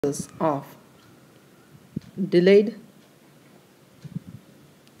of delayed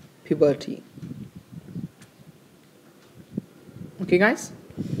puberty. Okay guys,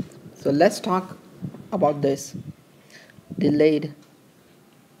 so let's talk about this delayed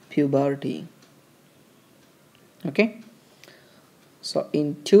puberty. Okay, so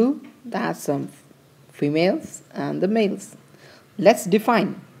in two, that's some females and the males. Let's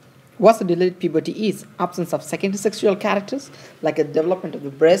define what the delayed puberty is. Absence of secondary sexual characters like a development of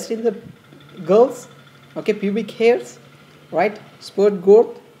the breast in the girls, okay, pubic hairs, right, spurt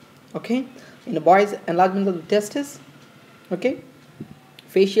growth, okay, in the boys enlargement of the testes, okay,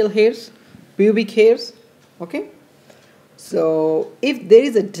 facial hairs, pubic hairs, okay. So if there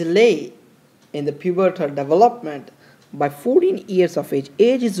is a delay in the pubertal development by 14 years of age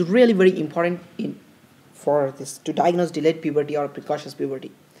is really very important for this to diagnose delayed puberty or precocious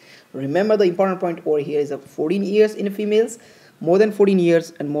puberty. Remember, the important point over here is 14 years in females, more than 14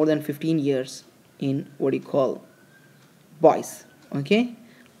 years and more than 15 years in what you call boys, okay,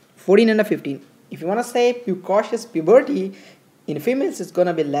 14 and 15. If you want to say precocious puberty in females, it's going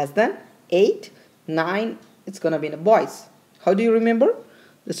to be less than 8, 9, it's going to be in the boys. How do you remember?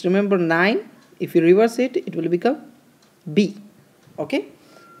 Just remember 9, if you reverse it, it will become B, okay.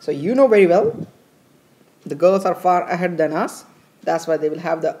 So you know very well the girls are far ahead than us, that's why they will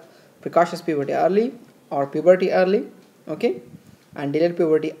have the precocious puberty early or puberty early, okay, and delayed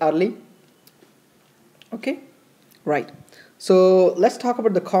puberty early, okay, right. So let's talk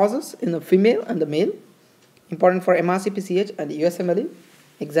about the causes in the female and the male, important for MRCPCH and USMLE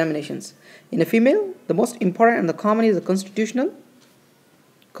examinations. In a female, the most important and the common is the constitutional,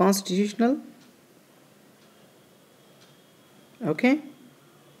 okay,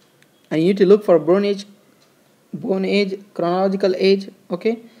 and you need to look for bone age, chronological age,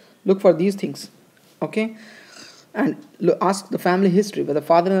 okay, look for these things, okay, and ask the family history whether the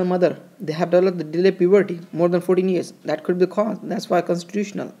father and the mother they have developed the delayed puberty more than 14 years. That could be the cause. That's why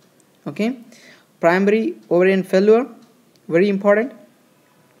constitutional, okay. Primary ovarian failure, very important.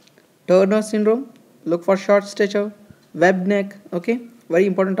 Turner syndrome, look for short stature, webbed neck, okay, very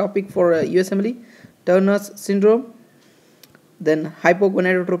important topic for USMLE. Turner's syndrome, then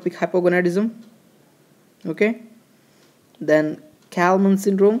hypogonadotropic hypogonadism, okay, then Kallmann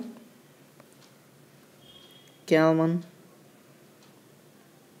syndrome,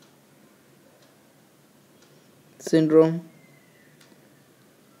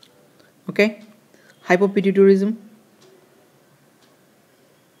 okay, hypopituitarism,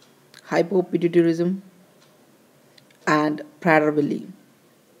 and Prader-Willi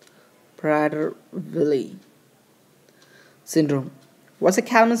syndrome. What's a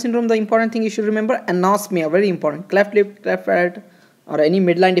Kallmann syndrome? The important thing you should remember, anosmia, very important. Cleft lip, cleft palate, or any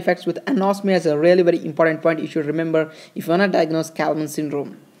midline defects with anosmia is a really very important point you should remember if you want to diagnose Kallmann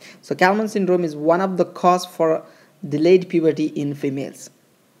syndrome. So Kallmann syndrome is one of the cause for delayed puberty in females,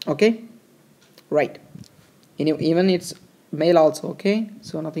 okay, right. Even it's male also, okay,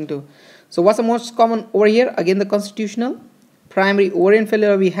 so nothing to. So what's the most common over here? Again, the constitutional. Primary ovarian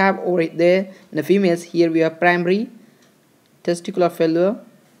failure we have over there in the females. Here we have primary testicular failure,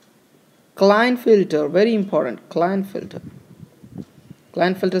 Klinefelter, very important, Klinefelter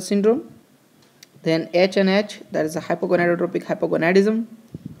syndrome, then H and H, that is a hypogonadotropic hypogonadism,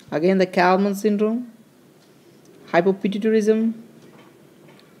 again the Kallmann syndrome, hypopituitarism,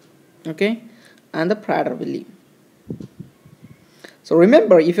 okay, and the Prader-Willi. So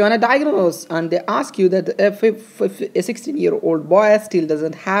remember, if you want to diagnose and they ask you that if a 16-year-old boy still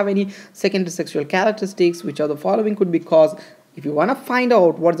doesn't have any secondary sexual characteristics, which are the following could be caused. If you want to find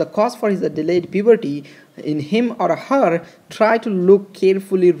out what the cause for his delayed puberty in him or her, try to look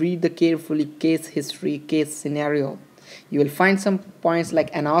carefully, read the carefully case history, case scenario. You will find some points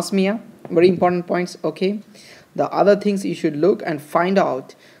like anosmia, very important points, okay. The other things you should look and find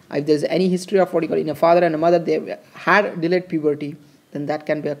out if there's any history of what you call in a father and a mother they had delayed puberty, then that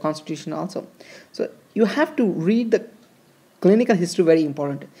can be a constitution also. So you have to read the clinical history, very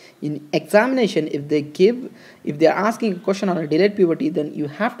important. In examination, if they are asking a question on a delayed puberty, then you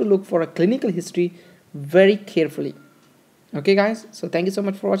have to look for a clinical history very carefully. Okay guys, so thank you so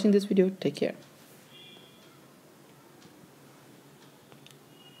much for watching this video. Take care.